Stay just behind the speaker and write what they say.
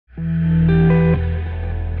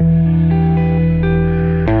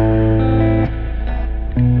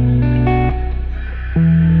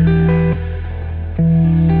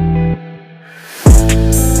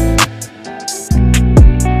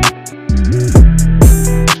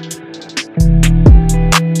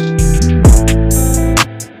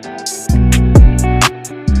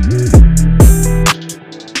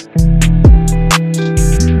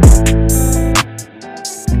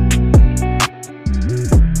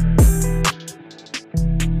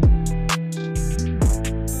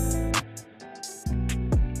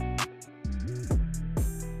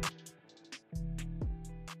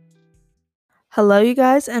Hello, you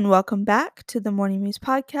guys, and welcome back to the Morning Muse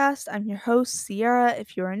podcast. I'm your host, Sierra,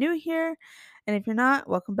 if you are new here, and if you're not,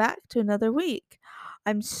 welcome back to another week.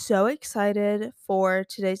 I'm so excited for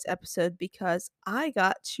today's episode because I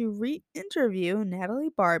got to re interview Natalie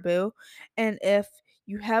Barbu. And if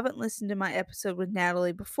you haven't listened to my episode with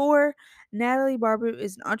Natalie before, Natalie Barbu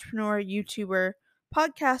is an entrepreneur, YouTuber,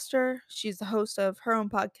 podcaster. She's the host of her own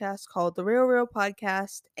podcast called The Real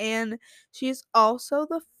Podcast, and she's also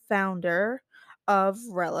the founder of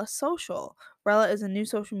Rella Social. Rella is a new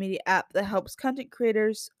social media app that helps content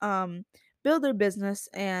creators build their business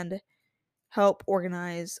and help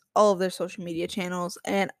organize all of their social media channels.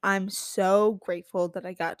 And I'm so grateful that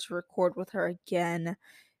I got to record with her again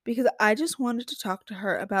because I just wanted to talk to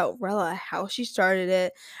her about Rella, how she started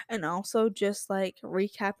it, and also just like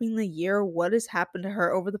recapping the year, what has happened to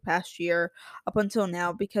her over the past year up until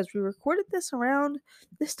now, because we recorded this around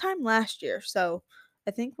this time last year. So I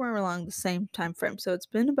think we're along the same time frame. So it's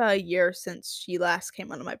been about a year since she last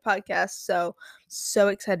came onto my podcast. So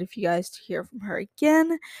excited for you guys to hear from her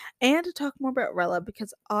again and to talk more about Rella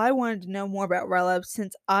because I wanted to know more about Rella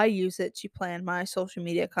since I use it to plan my social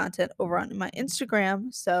media content over on my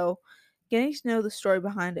Instagram. So getting to know the story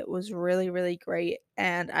behind it was really, really great,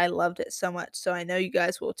 and I loved it so much. So I know you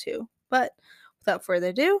guys will too. But without further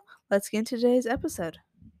ado, let's get into today's episode.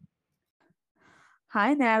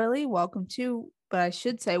 Hi, Natalie. But I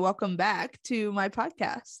should say welcome back to my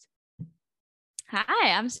podcast.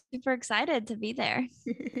 Hi, I'm super excited to be there.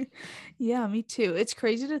 Yeah, me too. It's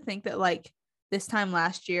crazy to think that like this time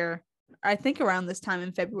last year, I think around this time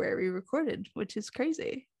in February we recorded, which is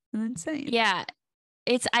crazy and insane. Yeah,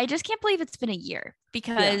 I just can't believe it's been a year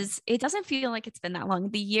because it doesn't feel like it's been that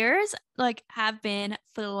long. The years have been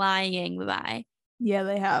flying by. Yeah,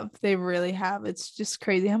 they have. They really have. It's just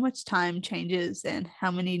crazy how much time changes and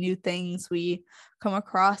how many new things we come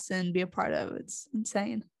across and be a part of. It's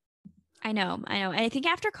insane. I know. And I think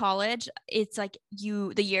after college, it's like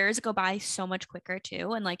the years go by so much quicker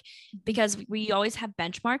too. And because we always have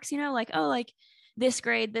benchmarks, this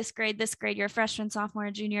grade, this grade, this grade, you're a freshman,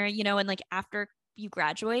 sophomore, junior, and after you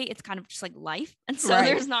graduate, it's kind of just like life. And so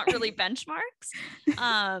there's not really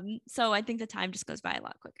benchmarks. So I think the time just goes by a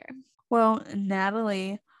lot quicker. Well,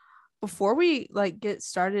 Natalie, before we get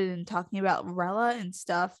started in talking about Rella and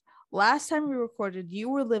stuff, last time we recorded, you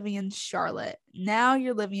were living in Charlotte. Now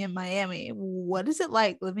you're living in Miami. What is it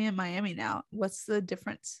like living in Miami now? What's the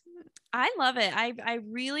difference? I love it. I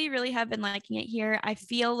really, really have been liking it here. I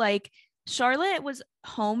feel like Charlotte was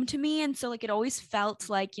home to me. And so it always felt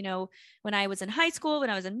like, when I was in high school, when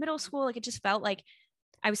I was in middle school, it just felt like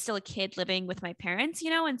I was still a kid living with my parents,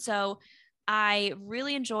 and so I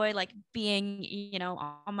really enjoy being,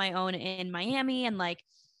 on my own in Miami and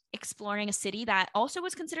exploring a city that also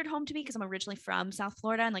was considered home to me because I'm originally from South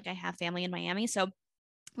Florida and I have family in Miami. So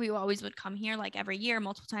we always would come here every year,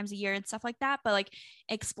 multiple times a year and stuff like that. But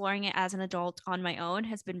exploring it as an adult on my own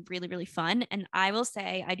has been really, really fun. And I will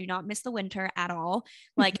say I do not miss the winter at all.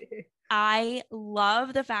 I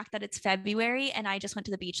love the fact that it's February and I just went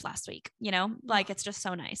to the beach last week, it's just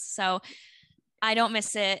so nice. So I don't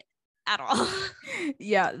miss it at all.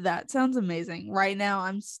 Yeah, that sounds amazing. Right now,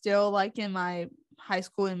 I'm still in my high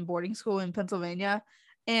school and boarding school in Pennsylvania,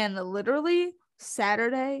 and literally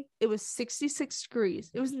Saturday, it was 66 degrees.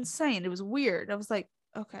 It was insane. It was weird. I was like,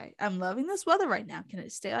 okay, I'm loving this weather right now. Can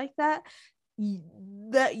it stay like that?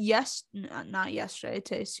 Not yesterday.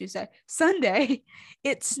 Today's Tuesday. Sunday,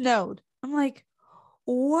 it snowed. I'm like,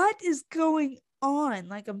 what is going on?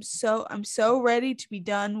 I'm so ready to be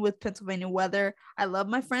done with Pennsylvania weather. I love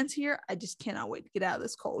my friends here. I just cannot wait to get out of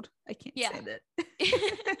this cold. I can't stand it.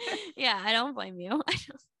 Yeah, I don't blame you.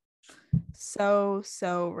 So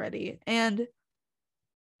ready. And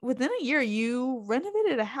within a year, you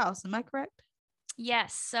renovated a house. Am I correct?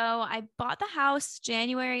 Yes. So I bought the house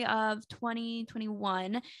January of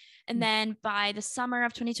 2021. And then by the summer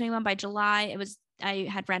of 2021, by July, I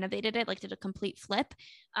had renovated it, did a complete flip.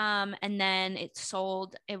 And then it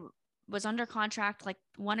sold. It was under contract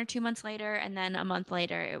 1 or 2 months later. And then a month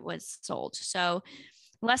later, it was sold. So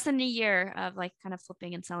less than a year of kind of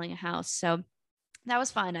flipping and selling a house. So that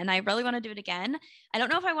was fun. And I really want to do it again. I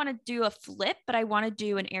don't know if I want to do a flip, but I want to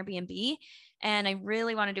do an Airbnb. And I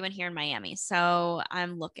really want to do it here in Miami. So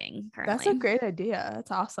I'm looking currently. That's a great idea.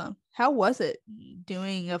 That's awesome. How was it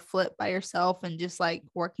doing a flip by yourself and just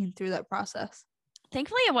working through that process?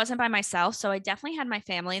 Thankfully, it wasn't by myself. So I definitely had my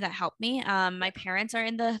family that helped me. My parents are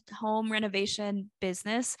in the home renovation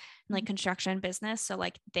business, construction business. So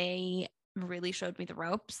they really showed me the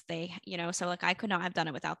ropes. They, so I could not have done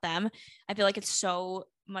it without them. I feel like it's so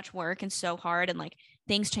much work and so hard. And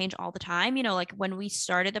things change all the time. You know, like when we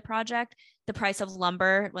started the project, the price of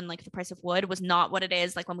lumber, when like the price of wood was not what it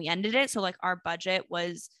is like when we ended it. So like our budget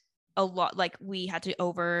was a lot, like we had to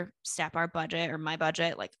overstep our budget or my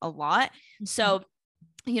budget like a lot. Mhm. So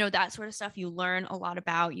you know, that sort of stuff you learn a lot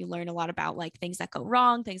about. You learn a lot about like things that go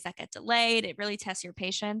wrong, things that get delayed. It really tests your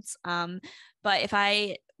patience. But if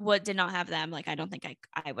I would did not have them, like I don't think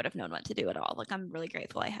I would have known what to do at all. Like I'm really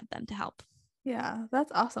grateful I had them to help. Yeah,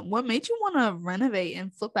 that's awesome. What made you want to renovate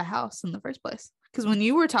and flip a house in the first place? Because when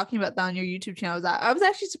you were talking about that on your YouTube channel, I was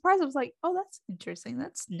actually surprised. I was like, oh, that's interesting.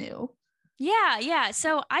 That's new. Yeah.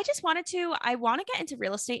 So I want to get into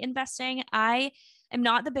real estate investing. I am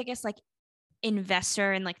not the biggest like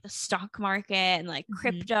investor in like the stock market and like Hmm.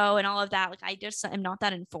 crypto and all of that. Like I just am not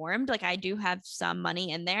that informed. Like I do have some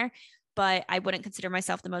money in there, but I wouldn't consider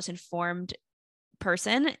myself the most informed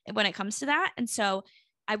person when it comes to that. And so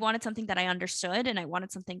I wanted something that I understood and I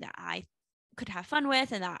wanted something that I could have fun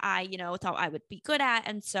with and that I, you know, thought I would be good at.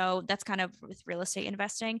 And so that's kind of with real estate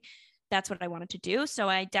investing. That's what I wanted to do. So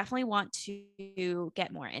I definitely want to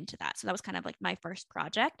get more into that. So that was kind of like my first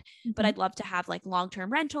project, but Hmm. I'd love to have like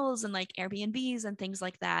long-term rentals and like Airbnbs and things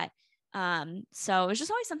like that. So it was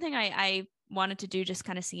just always something I wanted to do, just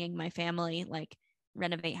kind of seeing my family like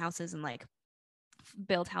renovate houses and like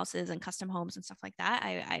build houses and custom homes and stuff like that.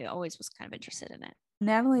 I always was kind of interested in it.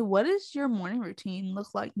 Natalie, what does your morning routine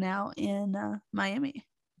look like now in Miami?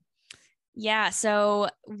 Yeah. So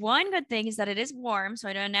one good thing is that it is warm. So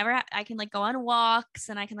I don't never, I can like go on walks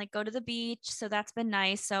and I can like go to the beach. So that's been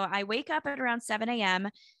nice. So I wake up at around 7 a.m.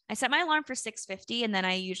 I set my alarm for 6:50 and then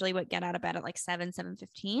I usually would get out of bed at like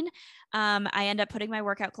 7:15. I end up putting my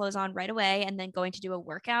workout clothes on right away and then going to do a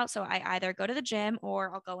workout. So I either go to the gym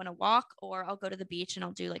or I'll go on a walk or I'll go to the beach and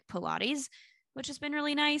I'll do like Pilates, which has been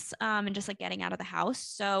really nice. And just like getting out of the house.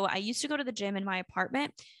 So I used to go to the gym in my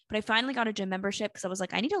apartment, but I finally got a gym membership because I was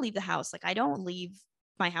like, I need to leave the house. Like I don't leave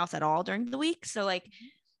my house at all during the week. So like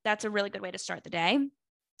that's a really good way to start the day.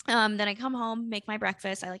 Then I come home, make my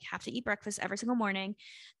breakfast. I like have to eat breakfast every single morning.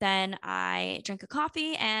 Then I drink a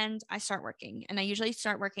coffee and I start working. And I usually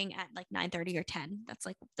start working at like 9:30 or 10. That's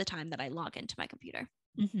like the time that I log into my computer.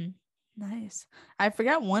 Hmm. Nice. I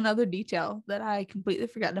forgot one other detail that I completely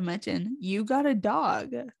forgot to mention. You got a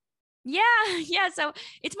dog. Yeah, yeah. So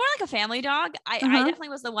it's more like a family dog. I Uh-huh. definitely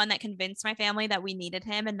was the one that convinced my family that we needed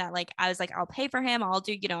him and that like I was like, I'll pay for him. I'll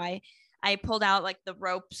do, you know, I pulled out like the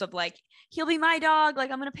ropes of like, he'll be my dog.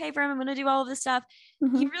 Like I'm gonna pay for him. I'm gonna do all of this stuff. He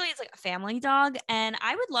Uh-huh. really is like a family dog. And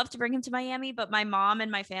I would love to bring him to Miami, but my mom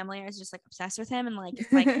and my family are just like obsessed with him. And like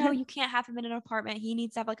it's like, no, you can't have him in an apartment. He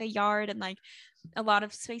needs to have like a yard and like a lot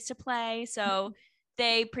of space to play. So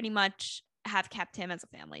they pretty much have kept him as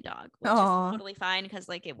a family dog, which is Oh. totally fine because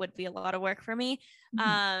like it would be a lot of work for me.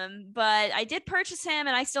 But I did purchase him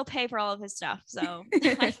and I still pay for all of his stuff. So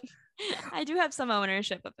I do have some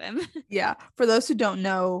ownership of him. Yeah. For those who don't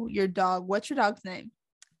know your dog, what's your dog's name?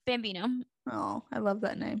 Bambino. Oh, I love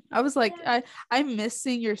that name. I was like, Yeah. I miss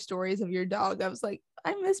seeing your stories of your dog. I was like,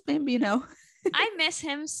 I miss Bambino. I miss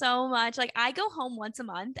him so much. Like I go home once a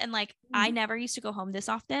month and like I never used to go home this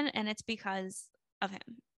often and it's because of him.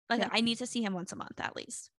 Like Yeah. I need to see him once a month at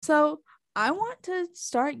least. So I want to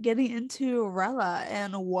start getting into Rella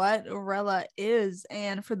and what Rella is.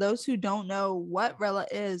 And for those who don't know what Rella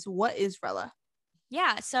is, what is Rella?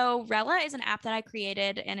 Yeah. So Rella is an app that I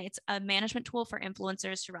created and it's a management tool for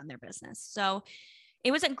influencers to run their business. So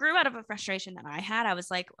it grew out of a frustration that I had. I was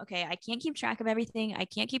like, okay, I can't keep track of everything. I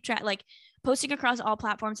can't keep track, like posting across all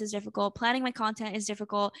platforms is difficult. Planning my content is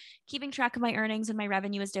difficult. Keeping track of my earnings and my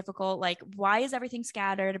revenue is difficult. Like, why is everything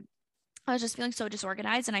scattered? I was just feeling so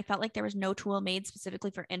disorganized and I felt like there was no tool made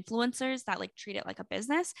specifically for influencers that like treat it like a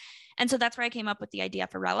business. And so that's where I came up with the idea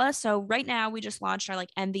for Rella. So right now we just launched our like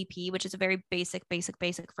MVP, which is a very basic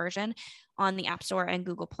version on the App Store and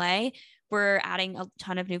Google Play. We're adding a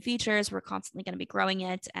ton of new features. We're constantly going to be growing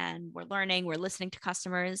it and we're learning, we're listening to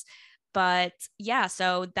customers. But yeah,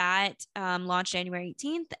 so that launched January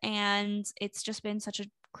 18th and it's just been such a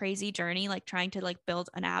crazy journey, like trying to like build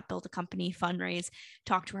an app, build a company, fundraise,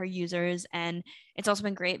 talk to our users. And it's also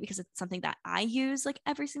been great because it's something that I use like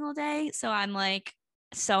every single day. So I'm like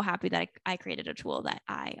so happy that I created a tool that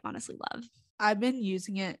I honestly love. I've been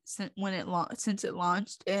using it since it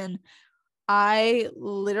launched, and I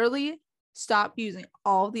literally stopped using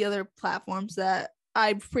all the other platforms that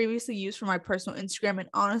I previously used for my personal Instagram. And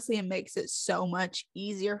honestly, it makes it so much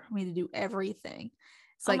easier for me to do everything.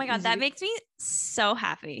 It's Oh like my God, that easier. makes me so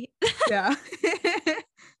happy. Yeah.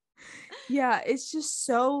 Yeah, it's just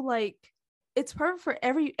so like it's perfect for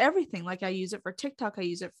everything. Like I use it for TikTok, I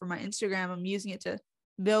use it for my Instagram. I'm using it to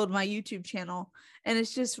build my YouTube channel. And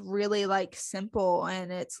it's just really like simple,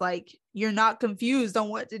 and it's like you're not confused on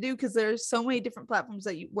what to do because there's so many different platforms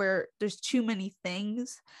that where there's too many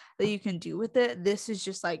things that you can do with it. This is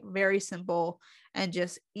just like very simple and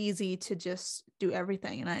just easy to just do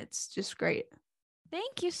everything, and it's just great.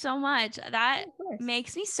 Thank you so much. That Of course.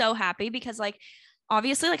 makes me so happy because like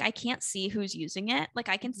obviously like I can't see who's using it. Like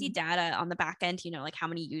I can see Mhm. data on the back end, you know, like how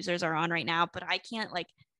many users are on right now, but I can't like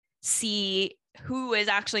see who is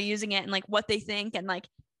actually using it and like what they think. And like,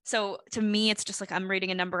 so to me, it's just like I'm reading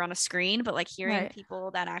a number on a screen, but like hearing Right.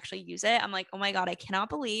 people that actually use it, I'm like, oh my God, I cannot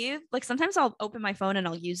believe. Like sometimes I'll open my phone and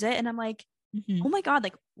I'll use it and I'm like, Mhm. oh my God,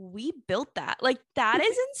 like we built that. Like that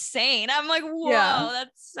is insane. I'm like, Yeah, whoa,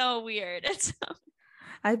 that's so weird. It's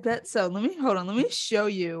I bet so. Let me show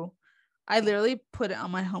you. I literally put it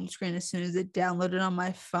on my home screen as soon as it downloaded on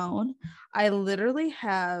my phone. I literally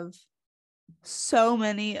have so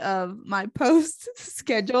many of my posts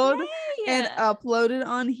scheduled and yay. uploaded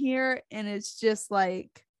on here, and it's just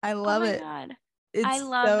like I Oh love my it. God. I It's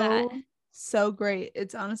love that. so great.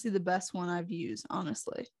 It's honestly the best one I've used,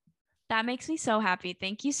 honestly. That makes me so happy.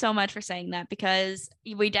 Thank you so much for saying that because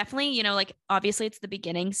we definitely, you know, like obviously it's the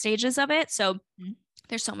beginning stages of it. So Mhm.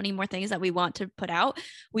 there's so many more things that we want to put out.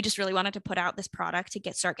 We just really wanted to put out this product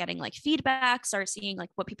to start getting like feedback, start seeing like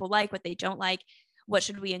what people like, what they don't like, what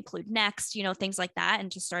should we include next, you know, things like that,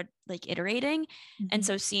 and just start like iterating. And Mhm.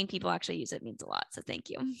 so seeing people actually use it means a lot. So thank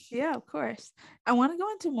you. Yeah, of course. I want to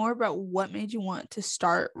go into more about what made you want to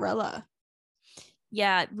start Rella.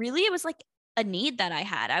 Yeah, really, it was like a need that I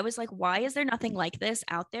had. I was like, why is there nothing like this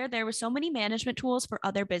out there? There were so many management tools for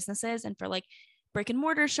other businesses and for like brick and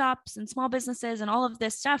mortar shops and small businesses and all of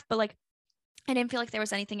this stuff. But like, I didn't feel like there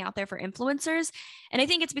was anything out there for influencers. And I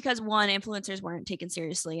think it's because one, influencers weren't taken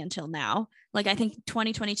seriously until now. Like, I think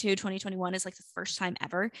 2022, 2021 is like the first time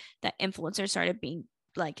ever that influencers started being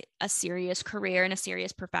like a serious career and a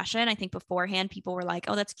serious profession. I think beforehand, people were like,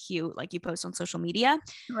 oh, that's cute. Like, you post on social media.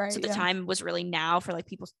 So Right. the Yeah. time was really now for like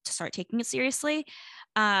people to start taking it seriously.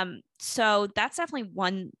 So that's definitely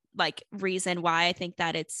one like reason why I think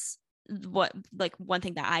that it's what like one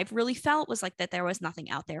thing that I've really felt was like that there was nothing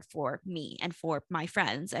out there for me and for my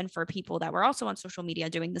friends and for people that were also on social media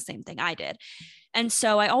doing the same thing I did. And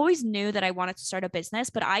so I always knew that I wanted to start a business,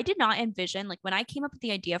 but I did not envision like when I came up with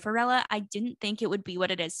the idea for Rella, I didn't think it would be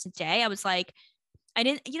what it is today. I was like, I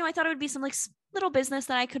didn't, you know, I thought it would be some like little business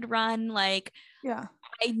that I could run. Like Yeah.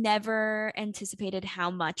 I never anticipated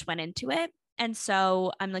how much went into it. And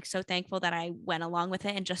so I'm like so thankful that I went along with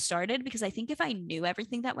it and just started because I think if I knew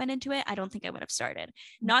everything that went into it, I don't think I would have started.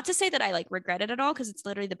 Not to say that I like regret it at all because it's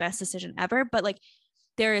literally the best decision ever, but like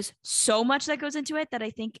there is so much that goes into it that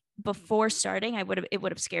I think before starting, it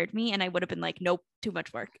would have scared me and I would have been like, nope, too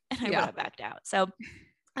much work. And I would Yeah. have backed out. So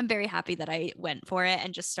I'm very happy that I went for it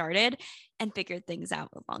and just started and figured things out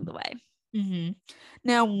along the way. Hmm.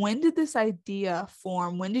 Now, when did this idea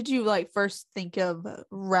form? When did you like first think of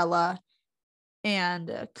Rella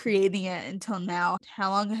and creating it until now? How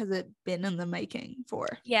long has it been in the making for?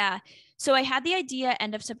 Yeah. So I had the idea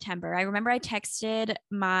end of September. I remember I texted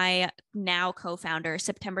my now co-founder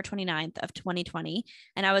September 29th of 2020.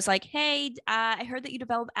 And I was like, hey, I heard that you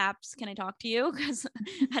develop apps. Can I talk to you? Because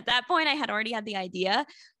at that point I had already had the idea,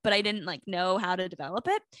 but I didn't like know how to develop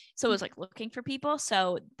it. So I was like looking for people.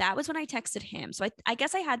 So that was when I texted him. So I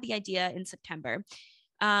guess I had the idea in September.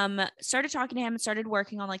 Started talking to him and started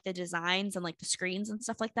working on like the designs and like the screens and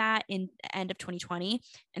stuff like that in the end of 2020.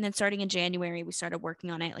 And then starting in January, we started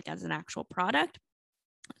working on it like as an actual product,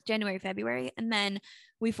 January, February. And then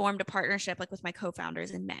we formed a partnership like with my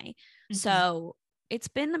co-founders in May. Hmm. So it's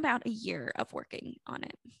been about a year of working on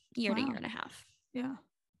it, year to year Wow. and a half. Yeah.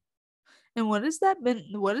 And what has that been?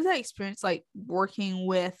 What is that experience like working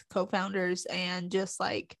with co-founders and just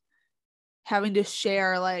like having to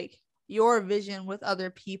share like your vision with other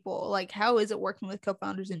people? Like, how is it working with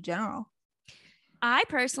co-founders in general? I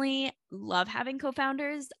personally love having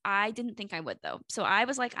co-founders. I didn't think I would though. So I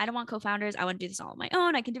was like, I don't want co-founders. I want to do this all on my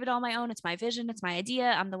own. I can do it all on my own. It's my vision. It's my idea.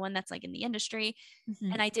 I'm the one that's like in the industry.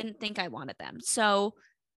 Hmm. And I didn't think I wanted them. So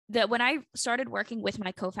that when I started working with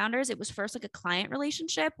my co-founders, it was first like a client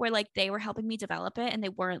relationship where like they were helping me develop it and they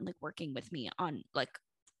weren't like working with me on like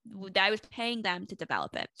I was paying them to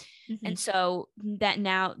develop it. Hmm. And so that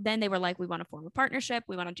now then they were like, we want to form a partnership.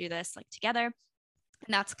 We want to do this like together.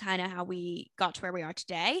 And that's kind of how we got to where we are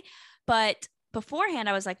today. But beforehand,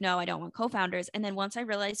 I was like, no, I don't want co founders. And then once I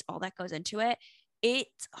realized all that goes into it,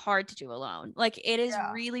 it's hard to do alone. Like it is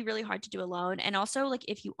Yeah. really, really hard to do alone. And also, like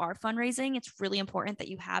if you are fundraising, it's really important that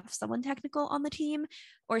you have someone technical on the team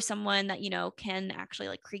or someone that, you know, can actually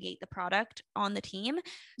like create the product on the team. Hmm.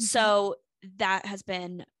 So that has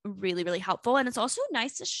been really, really helpful. And it's also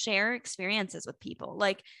nice to share experiences with people.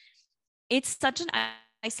 Like, it's such an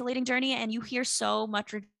isolating journey, and you hear so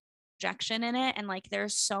much rejection in it. And like,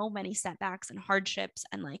 there's so many setbacks and hardships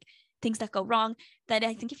and like things that go wrong that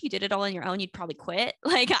I think if you did it all on your own, you'd probably quit.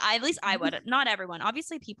 Like, at least I would. Not everyone.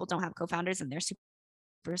 Obviously, people don't have co-founders and they're super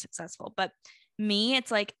successful. But me, it's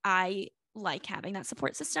like, I like having that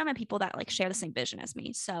support system and people that like share the same vision as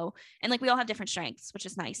me. So, and like, we all have different strengths, which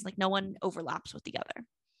is nice. Like, no one overlaps with the other.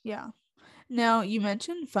 Yeah. Now, you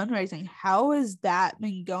mentioned fundraising. How has that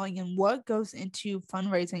been going, and what goes into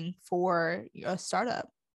fundraising for a startup?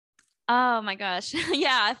 Oh my gosh.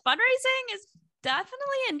 Yeah, fundraising is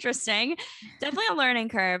definitely interesting. Definitely a learning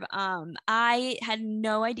curve. I had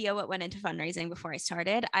no idea what went into fundraising before I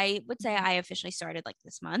started. I would say I officially started like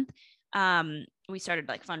this month. We started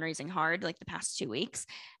like fundraising hard like the past 2 weeks.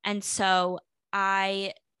 And so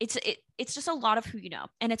it's just a lot of who you know,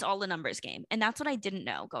 and it's all a numbers game. And that's what I didn't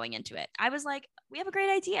know going into it. I was like, we have a great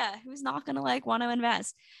idea. Who's not gonna like want to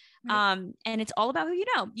invest? Right. And it's all about who you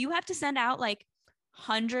know. You have to send out like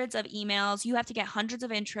hundreds of emails. You have to get hundreds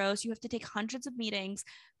of intros. You have to take hundreds of meetings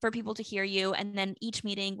for people to hear you. And then each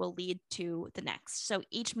meeting will lead to the next. So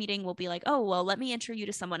each meeting will be like, oh, well, let me intro you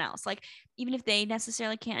to someone else. Like, even if they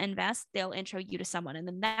necessarily can't invest, they'll intro you to someone. And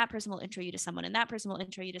then that person will intro you to someone. And that person will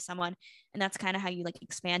intro you to someone. And that's kind of how you like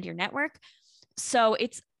expand your network. So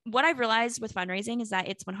it's what I've realized with fundraising is that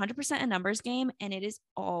it's 100% a numbers game, and it is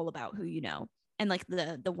all about who you know and like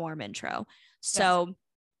the warm intro. Yes. So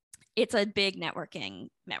it's a big networking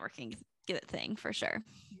thing for sure.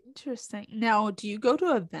 Interesting. Now, do you go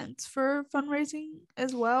to events for fundraising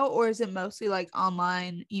as well, or is it mostly like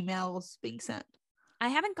online emails being sent? I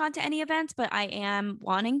haven't gone to any events, but I am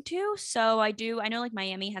wanting to. So I know like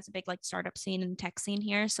Miami has a big like startup scene and tech scene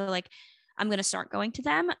here. So like I'm going to start going to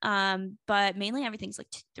them. But mainly everything's like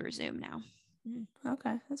through Zoom now.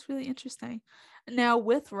 Okay, that's really interesting. Now,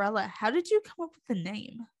 with Rella, how did you come up with the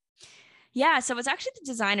name? Yeah, so it's actually the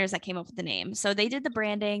designers that came up with the name. So they did the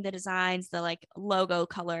branding, the designs, the like logo,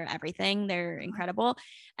 color, everything. They're incredible.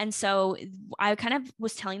 And so I kind of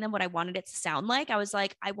was telling them what I wanted it to sound like. I was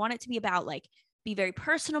like, I want it to be about like be very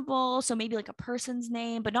personable. So maybe like a person's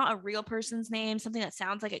name, but not a real person's name, something that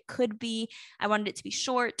sounds like it could be. I wanted it to be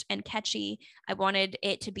short and catchy. I wanted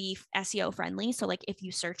it to be SEO friendly. So like if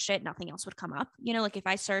you searched it, nothing else would come up. You know, like if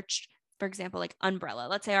I searched, for example, like umbrella,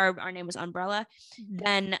 let's say our name was umbrella,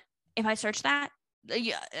 then if I search that,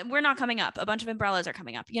 yeah, we're not coming up. A bunch of umbrellas are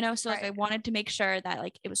coming up, you know? So like, Right. I wanted to make sure that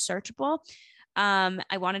like it was searchable.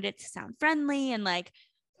 I wanted it to sound friendly and like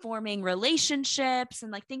forming relationships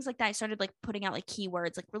and like things like that. I started like putting out like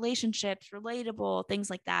keywords like relationships, relatable, things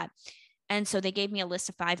like that. And so they gave me a list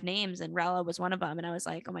of 5 names, and Rella was one of them. And I was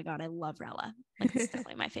like, oh my God, I love Rella. Like, it's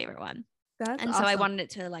definitely my favorite one. That's And so I awesome. wanted it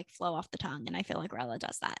to like flow off the tongue. And I feel like Rella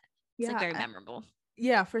does that. It's like Yeah, very memorable.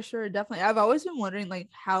 yeah, for sure, definitely. I've always been wondering like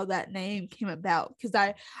how that name came about, because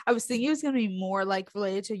I was thinking it was gonna be more like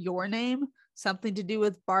related to your name, something to do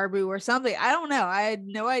with Barbu or something. I don't know. I had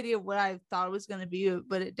no idea what I thought it was gonna be,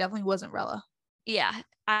 but it definitely wasn't Rella. Yeah,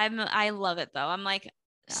 I love it though. I'm like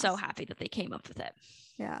so Yes. happy that they came up with it.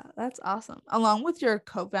 Yeah, that's awesome. Along with your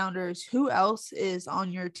co-founders, who else is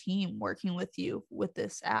on your team working with you with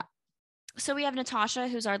this app? So we have Natasha,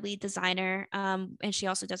 who's our lead designer, and she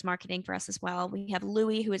also does marketing for us as well. We have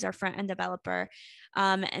Louie, who is our front end developer,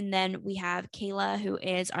 and then we have Kayla, who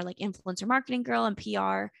is our like influencer marketing girl and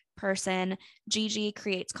PR person. Gigi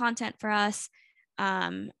creates content for us,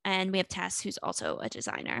 and we have Tess, who's also a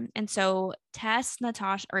designer. And so Tess,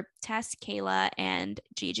 Kayla, and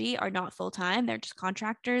Gigi are not full time; they're just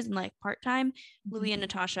contractors and like part time. Louie and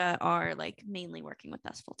Natasha are like mainly working with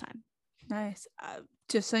us full time. Nice.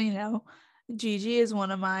 Just so you know, Gigi is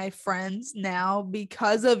one of my friends now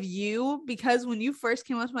because of you. Because when you first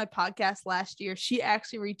came onto my podcast last year, she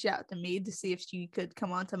actually reached out to me to see if she could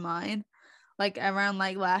come onto mine, like around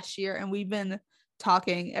like last year, and we've been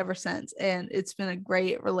talking ever since. And it's been a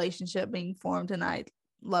great relationship being formed, and I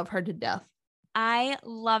love her to death. I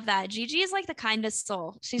love that. Gigi is like the kindest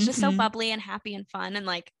soul. She's just so Mhm. bubbly and happy and fun. And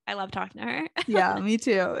like, I love talking to her. Yeah, me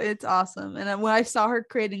too. It's awesome. And then when I saw her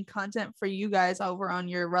creating content for you guys over on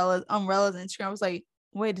your Rella's Instagram, I was like,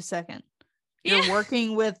 wait a second. You're Yeah,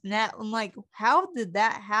 working with Nat. I'm like, how did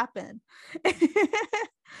that happen?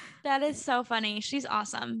 that is so funny. She's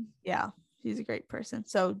awesome. Yeah, she's a great person.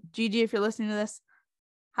 So, Gigi, if you're listening to this,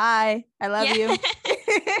 hi, I love Yeah.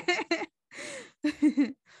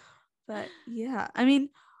 you. But yeah, I mean,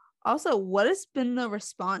 also, what has been the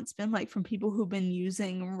response been like from people who've been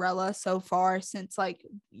using Rella so far since like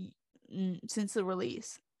since the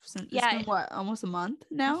release? Since it's been Yeah. what, almost a month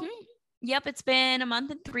now? Mhm. Yep, it's been a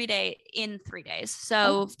month and 3 days.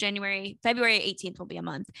 Oh. So February 18th will be a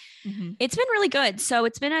month. Mhm. It's been really good. So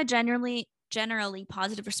it's been a generally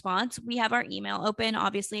positive response. We have our email open,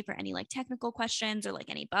 obviously, for any like technical questions or like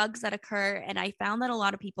any bugs that occur. And I found that a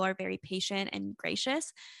lot of people are very patient and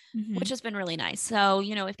gracious, which Mhm. has been really nice. So,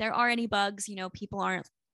 if there are any bugs, people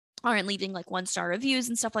aren't leaving like 1-star reviews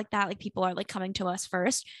and stuff like that. Like people are like coming to us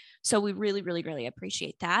first. So we really, really, really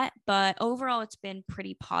appreciate that. But overall, it's been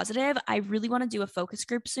pretty positive. I really want to do a focus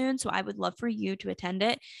group soon. So I would love for you to attend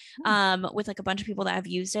it Mm. with like a bunch of people that have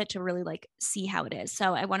used it to really like see how it is.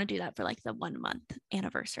 So I want to do that for like the 1 month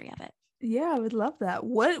anniversary of it. Yeah, I would love that.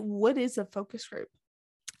 What is a focus group?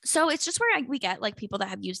 So it's just where we get like people that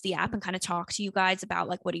have used the app and kind of talk to you guys about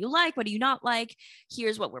like, what do you like? What do you not like?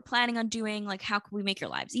 Here's what we're planning on doing. Like, how can we make your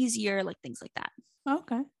lives easier? Like things like that.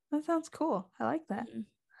 Okay. That sounds cool. I like that. Mhm.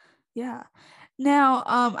 Yeah. Now,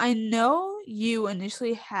 I know you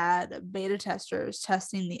initially had beta testers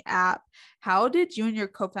testing the app. How did you and your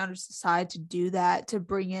co-founders decide to do that, to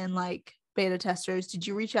bring in like beta testers? Did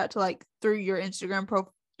you reach out to like through your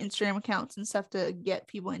Instagram accounts and stuff to get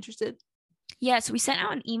people interested? Yeah, so we sent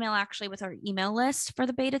out an email actually with our email list for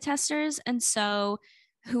the beta testers. And so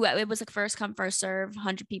who it was like first come, first serve,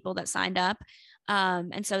 100 people that signed up.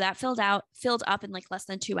 And so that filled up in like less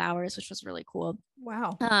than 2 hours, which was really cool.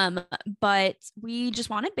 Wow. But we just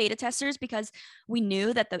wanted beta testers because we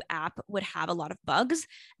knew that the app would have a lot of bugs.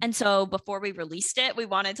 And so before we released it, we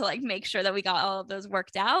wanted to like make sure that we got all of those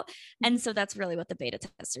worked out. And so that's really what the beta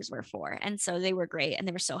testers were for. And so they were great and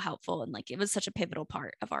they were so helpful. And like it was such a pivotal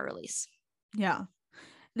part of our release. Yeah.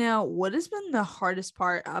 Now, what has been the hardest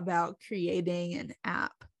part about creating an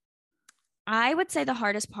app? I would say the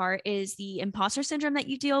hardest part is the imposter syndrome that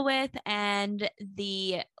you deal with and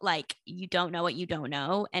the like, you don't know what you don't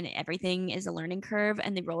know, and everything is a learning curve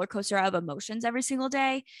and the roller coaster of emotions every single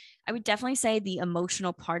day. I would definitely say the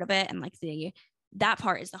emotional part of it and like that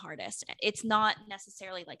part is the hardest. It's not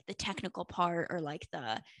necessarily like the technical part or like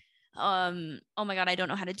the oh my god, I don't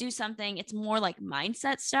know how to do something. It's more like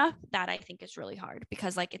mindset stuff that I think is really hard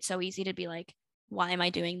because like it's so easy to be like, why am I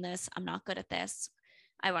doing this? I'm not good at this.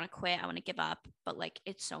 I want to quit. I want to give up. But like,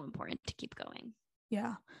 it's so important to keep going.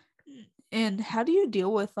 Yeah. And how do you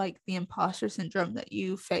deal with like the imposter syndrome that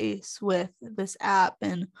you face with this app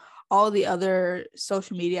and all the other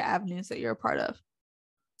social media avenues that you're a part of?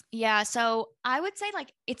 Yeah. So I would say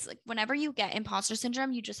like, it's like whenever you get imposter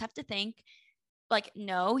syndrome, you just have to think like,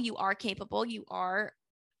 no, you are capable. You are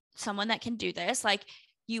someone that can do this. Like,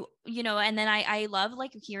 and then I love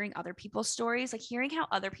like hearing other people's stories, like hearing how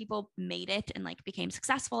other people made it and like became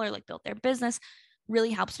successful or like built their business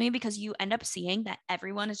really helps me because you end up seeing that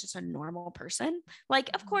everyone is just a normal person. Like,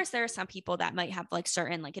 of course, there are some people that might have like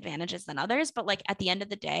certain like advantages than others, but like at the end of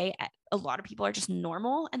the day, a lot of people are just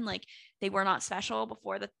normal and like they were not special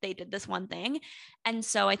before that they did this one thing. And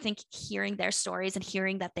so I think hearing their stories and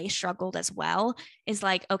hearing that they struggled as well is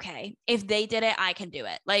like, okay, if they did it, I can do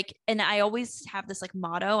it. Like, and I always have this like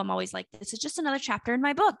motto. I'm always like, this is just another chapter in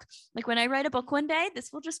my book. Like when I write a book one day,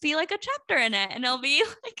 this will just be like a chapter in it and it'll be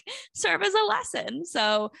like serve as a lesson.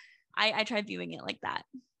 So I try viewing it like that.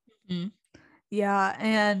 Mhm. Yeah.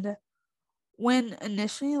 And when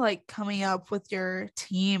initially like coming up with your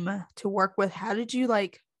team to work with, how did you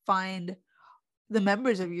like find the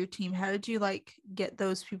members of your team? How did you like get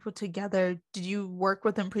those people together? Did you work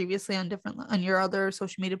with them previously on your other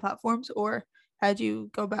social media platforms, or how did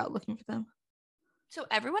you go about looking for them? So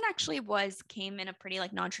everyone actually came in a pretty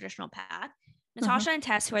like non-traditional path. Uh-huh. Natasha and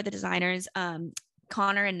Tess, who are the designers,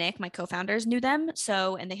 Connor and Nick, my co-founders, knew them.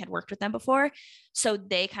 So, and they had worked with them before. So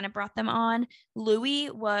they kind of brought them on. Louis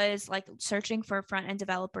was like searching for a front-end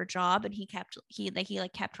developer job and he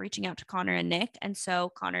like kept reaching out to Connor and Nick. And so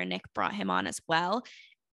Connor and Nick brought him on as well.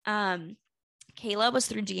 Um, Kayla was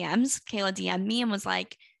through DMs. Kayla DM'd me and was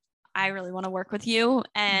like, I really want to work with you.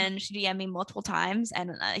 And she DM'd me multiple times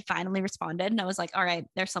and I finally responded and I was like, all right,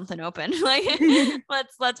 there's something open. Like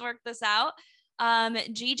let's work this out.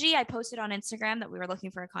 Gigi, I posted on Instagram that we were looking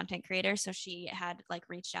for a content creator. So she had like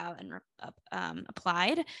reached out and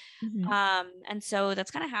applied. Mhm. And so that's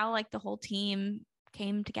kind of how like the whole team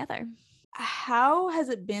came together. How has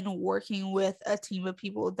it been working with a team of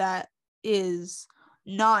people that is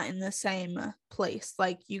not in the same place?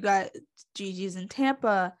 Like you got Gigi's in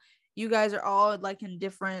Tampa, you guys are all like in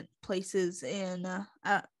different places in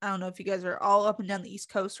I don't know if you guys are all up and down the East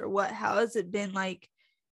Coast or what. How has it been like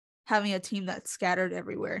having a team that's scattered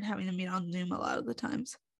everywhere and having to meet on Zoom a lot of the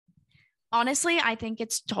times? Honestly, I think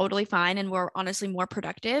it's totally fine. And we're honestly more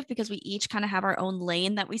productive because we each kind of have our own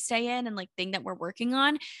lane that we stay in and like thing that we're working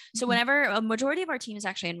on. So Mhm. whenever a majority of our team is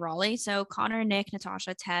actually in Raleigh. So Connor, Nick,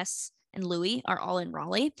 Natasha, Tess, and Louis are all in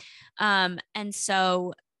Raleigh. And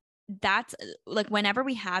so that's like whenever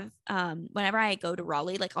I go to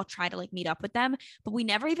Raleigh, like I'll try to like meet up with them, but we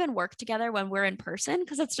never even work together when we're in person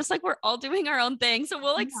because it's just like we're all doing our own thing. So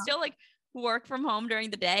we'll like Yeah. still like work from home during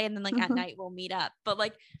the day and then like at night we'll meet up. But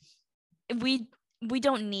like we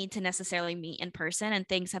don't need to necessarily meet in person, and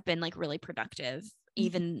things have been like really productive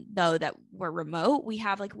even though that we're remote. We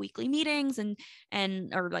have like weekly meetings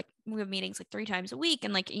and or like we have meetings like 3 times a week,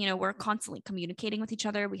 and like we're constantly communicating with each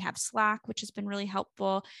other. We have Slack, which has been really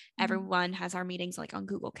helpful. Everyone has our meetings like on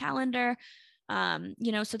Google Calendar.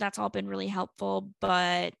 So that's all been really helpful,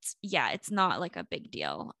 but yeah, it's not like a big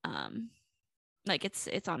deal. Like it's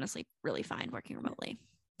honestly really fine working remotely.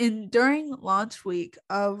 And during launch week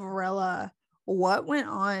of Rella, what went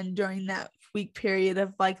on during that week period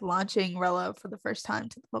of like launching Rella for the first time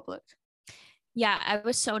to the public? Yeah, I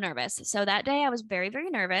was so nervous. So that day I was very, very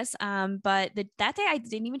nervous. But that day I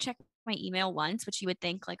didn't even check my email once, which you would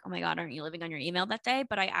think like, oh my God, aren't you living on your email that day?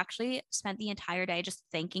 But I actually spent the entire day just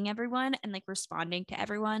thanking everyone and like responding to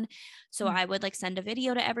everyone. So I would like send a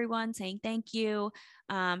video to everyone saying thank you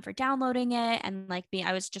for downloading it. And like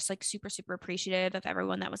I was just like super, super appreciative of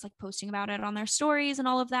everyone that was like posting about it on their stories and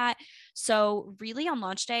all of that. So really on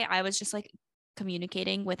launch day, I was just like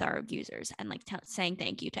communicating with our users and like saying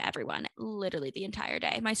thank you to everyone literally the entire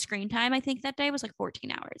day. My screen time, I think that day was like 14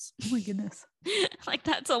 hours. Oh my goodness. Like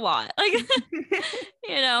that's a lot. Like,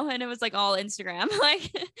 and it was like all Instagram,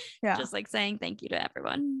 like Yeah. just like saying thank you to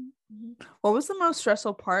everyone. What was the most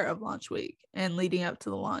stressful part of launch week and leading up to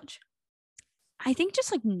the launch? I think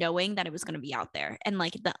just like knowing that it was going to be out there and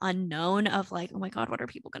like the unknown of like, oh my God, what are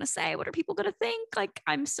people going to say? What are people going to think? Like,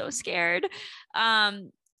 I'm so scared.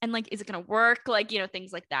 And like, is it going to work? Like,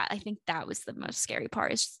 things like that. I think that was the most scary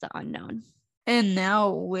part, is just the unknown. And now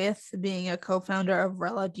with being a co-founder of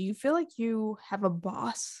Rella, do you feel like you have a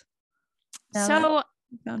boss? So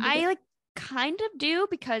I like kind of do,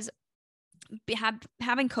 because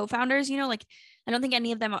having co-founders, like I don't think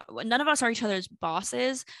any of them, none of us are each other's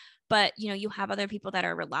bosses, but you have other people that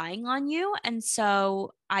are relying on you. And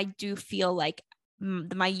so I do feel like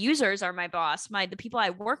my users are my boss. The people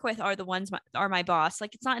I work with are the ones are my boss.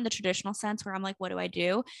 Like it's not in the traditional sense where I'm like, what do I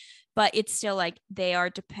do? But it's still like they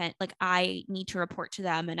are like I need to report to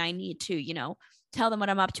them and I need to, tell them what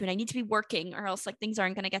I'm up to, and I need to be working or else like things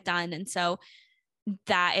aren't going to get done. And so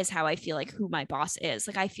that is how I feel like who my boss is.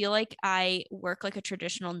 Like I feel like I work like a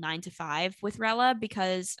traditional 9 to 5 with Rella,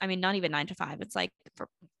 because I mean, not even 9 to 5. It's like for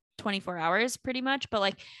 24 hours pretty much. But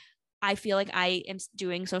like, I feel like I am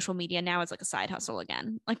doing social media now as like a side hustle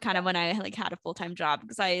again, like kind of when I like had a full-time job,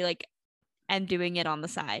 because I like am doing it on the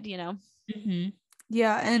side, Mm-hmm.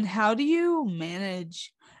 Yeah. And how do you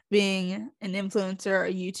manage being an influencer,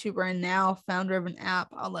 a YouTuber, and now founder of an app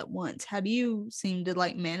all at once? How do you seem to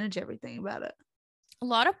like manage everything about it? A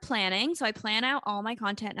lot of planning. So I plan out all my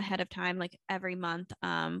content ahead of time, like every month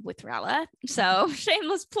with Rella. So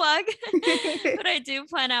shameless plug. But I do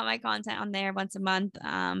plan out my content on there once a month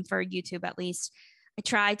for YouTube at least. I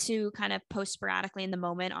try to kind of post sporadically in the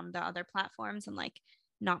moment on the other platforms and like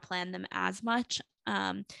not plan them as much.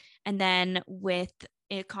 And then with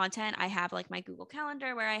content, I have like my Google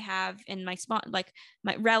Calendar where I have in my like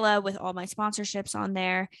my Rella with all my sponsorships on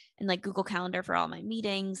there, and like Google Calendar for all my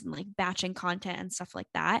meetings and like batching content and stuff like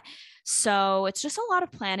that. So it's just a lot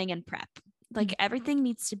of planning and prep. Like everything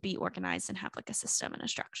needs to be organized and have like a system and a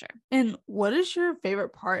structure. And what is your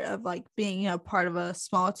favorite part of like being a part of a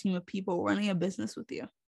small team of people running a business with you?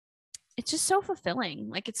 It's just so fulfilling.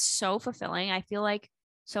 Like it's so fulfilling. I feel like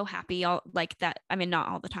so happy all like that. I mean, not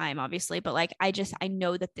all the time, obviously, but like I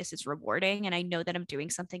know that this is rewarding, and I know that I'm doing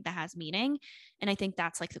something that has meaning. And I think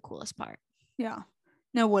that's like the coolest part. Yeah.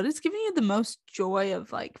 Now, what is giving you the most joy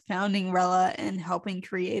of like founding Rella and helping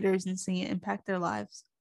creators and seeing it impact their lives?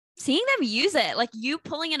 Seeing them use it, like you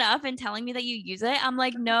pulling it up and telling me that you use it, I'm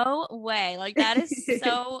like, no way. Like that is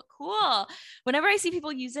so cool. Whenever I see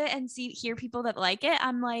people use it and hear people that like it,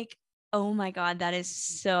 I'm like, oh my God, that is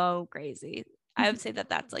so crazy. I would say that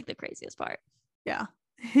that's like the craziest part. Yeah.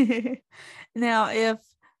 Now, if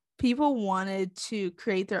people wanted to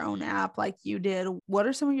create their own app like you did, what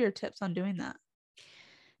are some of your tips on doing that?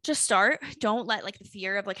 Just start. Don't let like the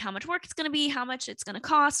fear of like how much work it's going to be, how much it's going to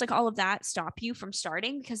cost, like all of that stop you from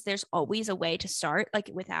starting, because there's always a way to start, like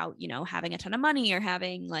without, having a ton of money or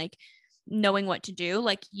having like knowing what to do.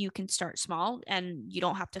 Like you can start small and you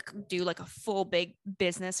don't have to do like a full big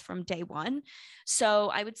business from day one. So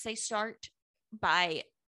I would say start by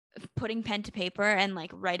putting pen to paper and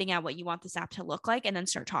like writing out what you want this app to look like, and then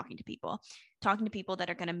start talking to people that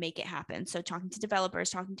are going to make it happen. So talking to developers,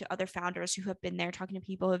 talking to other founders who have been there, talking to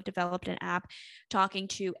people who have developed an app, talking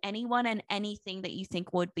to anyone and anything that you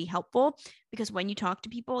think would be helpful, because when you talk to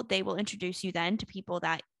people, they will introduce you then to people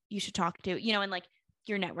that you should talk to, and like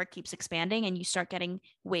your network keeps expanding and you start getting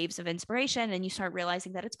waves of inspiration, and you start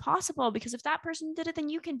realizing that it's possible, because if that person did it, then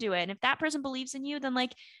you can do it. And if that person believes in you, then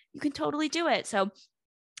like you can totally do it. So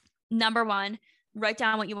number one, write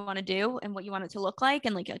down what you want to do and what you want it to look like,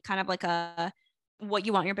 and like a kind of like a what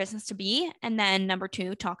you want your business to be. And then number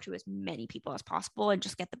two, talk to as many people as possible and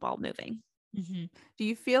just get the ball moving. Mm-hmm. Do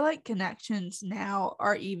you feel like connections now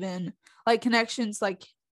are even like connections, like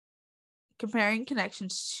comparing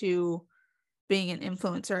connections to being an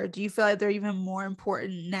influencer? Do you feel like they're even more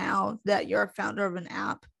important now that you're a founder of an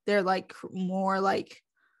app? They're like more like,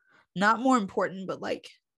 not more important, but like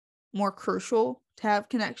more crucial to have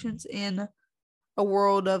connections in a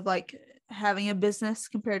world of like having a business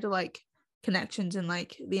compared to like connections in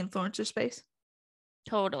like the influencer space?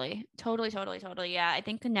 Totally. Yeah. I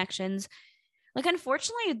think connections, like,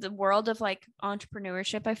 unfortunately, the world of like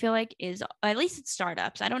entrepreneurship, I feel like is, at least it's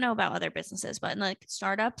startups. I don't know about other businesses, but in like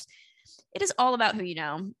startups, it is all about who you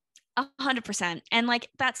know. 100%. And like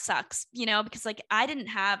that sucks, because like I didn't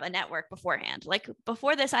have a network beforehand. Like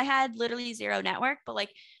before this, I had literally zero network, but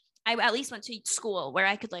like I at least went to school where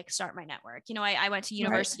I could like start my network. I went to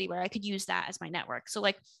university where I could use that as my network. So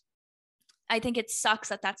like I think it sucks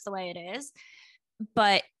that that's the way it is.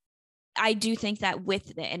 But I do think that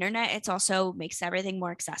with the internet, it's also makes everything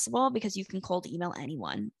more accessible, because you can cold email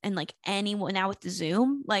anyone, and like anyone now with the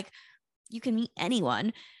Zoom, like you can meet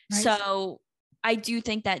anyone. Right. So I do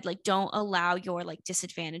think that like don't allow your like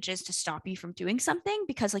disadvantages to stop you from doing something,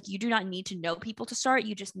 because like you do not need to know people to start.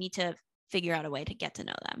 You just need to figure out a way to get to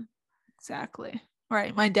know them. Exactly.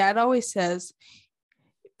 Right. My dad always says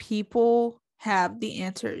people have the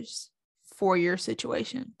answers for your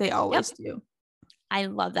situation. They always do. I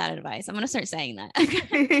love that advice. I'm going to start saying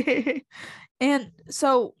that. And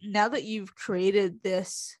so now that you've created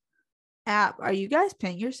this app, are you guys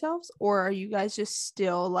paying yourselves, or are you guys just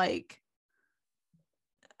still like...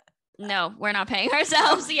 No, we're not paying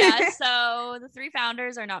ourselves. Yeah. So the three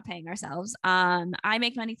founders are not paying ourselves. I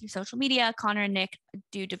make money through social media. Connor and Nick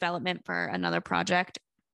do development for another project,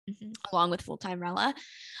 along with full-time Rella.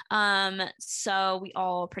 So we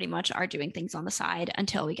all pretty much are doing things on the side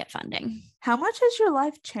until we get funding. How much has your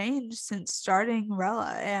life changed since starting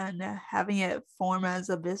Rella and having it form as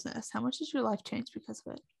a business? How much has your life changed because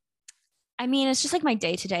of it? I mean, it's just like my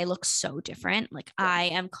day to day looks so different. Like I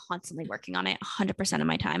am constantly working on it 100% of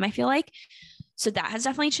my time, I feel like. So that has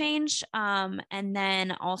definitely changed. And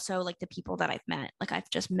then also like the people that I've met, like I've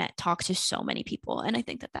just talked to so many people. And I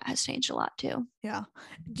think that has changed a lot too. Yeah.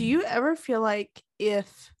 Do you ever feel like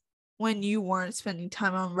when you weren't spending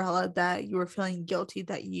time on Rella, that you were feeling guilty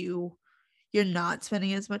that you're not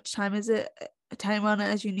spending as much time on it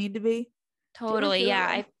as you need to be? Totally.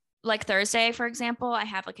 Yeah. Like Thursday, for example, I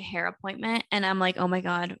have like a hair appointment, and I'm like, oh my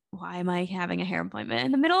God, why am I having a hair appointment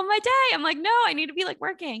in the middle of my day? I'm like, no, I need to be like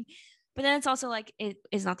working. But then it's also like, it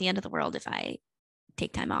is not the end of the world if I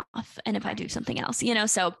take time off and if I do something else,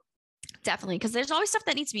 so definitely, because there's always stuff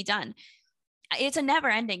that needs to be done. It's a never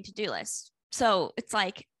ending to-do list. So it's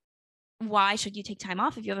like, why should you take time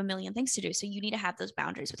off if you have a million things to do? So you need to have those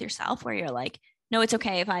boundaries with yourself where you're like, no, it's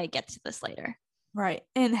okay if I get to this later. Right.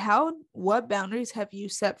 And what boundaries have you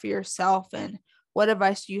set for yourself, and what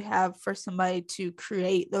advice do you have for somebody to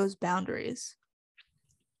create those boundaries?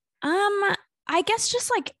 I guess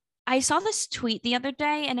just like I saw this tweet the other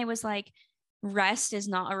day, and it was like, rest is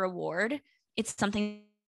not a reward. It's something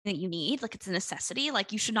that you need. Like it's a necessity.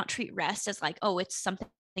 Like you should not treat rest as like, oh, it's something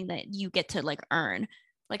that you get to like earn.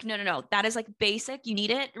 Like, no. That is like basic. You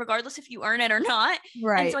need it regardless if you earn it or not.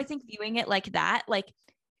 Right. And so I think viewing it like that, like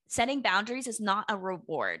setting boundaries is not a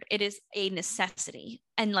reward. It is a necessity,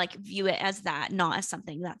 and like view it as that, not as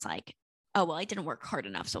something that's like, oh, well, I didn't work hard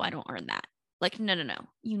enough, so I don't earn that. Like, no.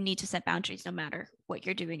 You need to set boundaries no matter what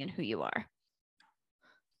you're doing and who you are.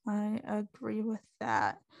 I agree with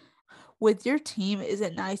that. With your team, is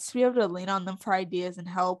it nice to be able to lean on them for ideas and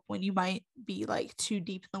help when you might be like too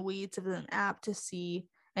deep in the weeds of an app to see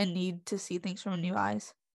and need to see things from new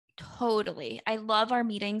eyes? Totally. I love our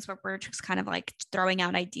meetings where we're just kind of like throwing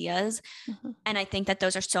out ideas. And I think that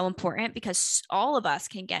those are so important, because all of us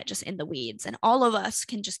can get just in the weeds, and all of us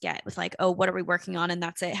can just get with like, oh, what are we working on? And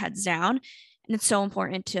that's it, heads down. And it's so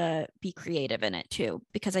important to be creative in it too,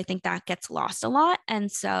 because I think that gets lost a lot.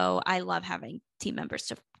 And so I love having team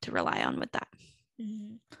members to rely on with that.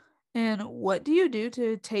 And what do you do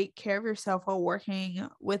to take care of yourself while working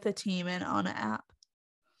with a team and on an app?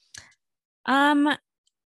 Um,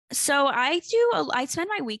 so I spend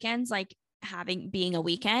my weekends like having being a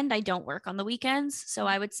weekend. I don't work on the weekends. So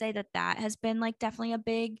I would say that that has been like definitely a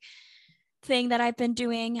big thing that I've been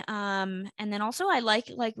doing. And then also I like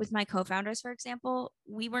with my co-founders, for example,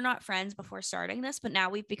 we were not friends before starting this, but now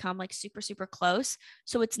we've become like super, super close.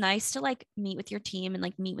 So it's nice to like meet with your team and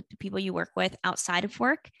like meet with the people you work with outside of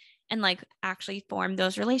work and like actually form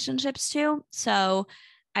those relationships too. So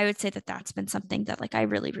I would say that that's been something that like I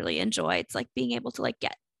really, really enjoy. It's like being able to like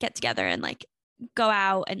get together and like go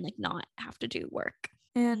out and like not have to do work.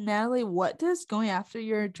 And Natalie, what does going after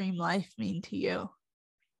your dream life mean to you?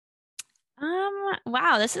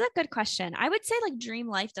 Wow, this is a good question. I would say like dream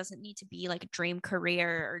life doesn't need to be like a dream career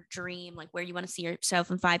or dream like where you want to see yourself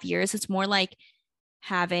in 5 years. It's more like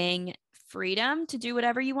having freedom to do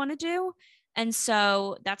whatever you want to do. And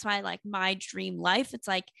so that's why like my dream life, it's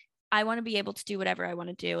like I want to be able to do whatever I want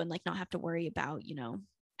to do and like not have to worry about,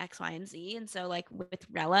 X, Y, and Z. And so like with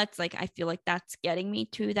Rella, it's like I feel like that's getting me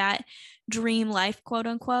to that dream life, quote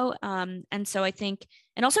unquote. And so I think,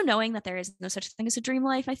 and also knowing that there is no such thing as a dream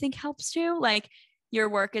life, I think helps too. Like your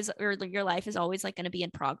work is or your life is always like going to be in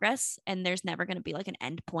progress, and there's never going to be like an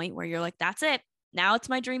end point where you're like, that's it. Now it's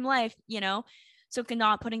my dream life. So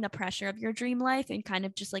not putting the pressure of your dream life and kind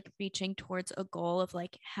of just like reaching towards a goal of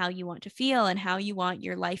like how you want to feel and how you want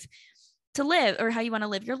your life to live or how you want to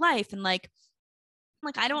live your life. And like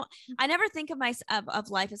I never think of my of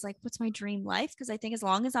life as like what's my dream life, because I think as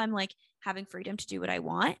long as I'm like having freedom to do what I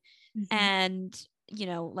want Mhm. and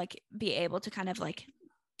like be able to kind of like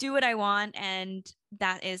do what I want, and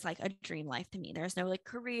that is like a dream life to me. There's no like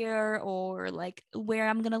career or like where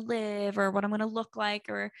I'm going to live or what I'm going to look like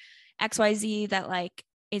or XYZ that like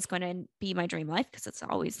is going to be my dream life, because it's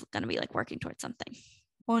always going to be like working towards something.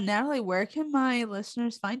 Well, Natalie, where can my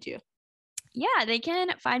listeners find you? Yeah, they can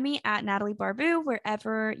find me at Natalie Barbu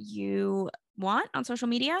wherever you want on social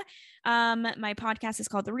media. My podcast is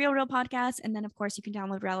called The Real Podcast. And then, of course, you can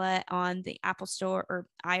download Rella on the Apple Store or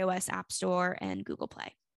iOS App Store and Google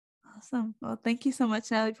Play. Awesome. Well, thank you so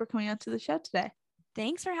much, Natalie, for coming on to the show today.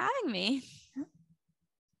 Thanks for having me.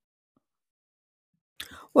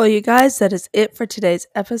 Well, you guys, that is it for today's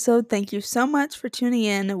episode. Thank you so much for tuning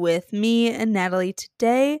in with me and Natalie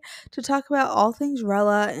today to talk about all things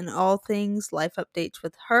Rella and all things life updates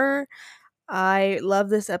with her. I love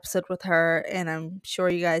this episode with her, and I'm sure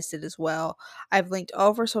you guys did as well. I've linked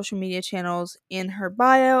all of her social media channels in her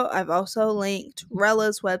bio. I've also linked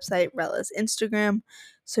Rella's website, Rella's Instagram,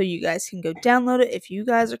 so you guys can go download it if you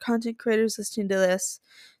guys are content creators listening to this.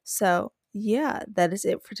 So, yeah, that is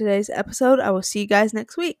it for today's episode. I will see you guys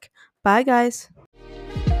next week. Bye, guys.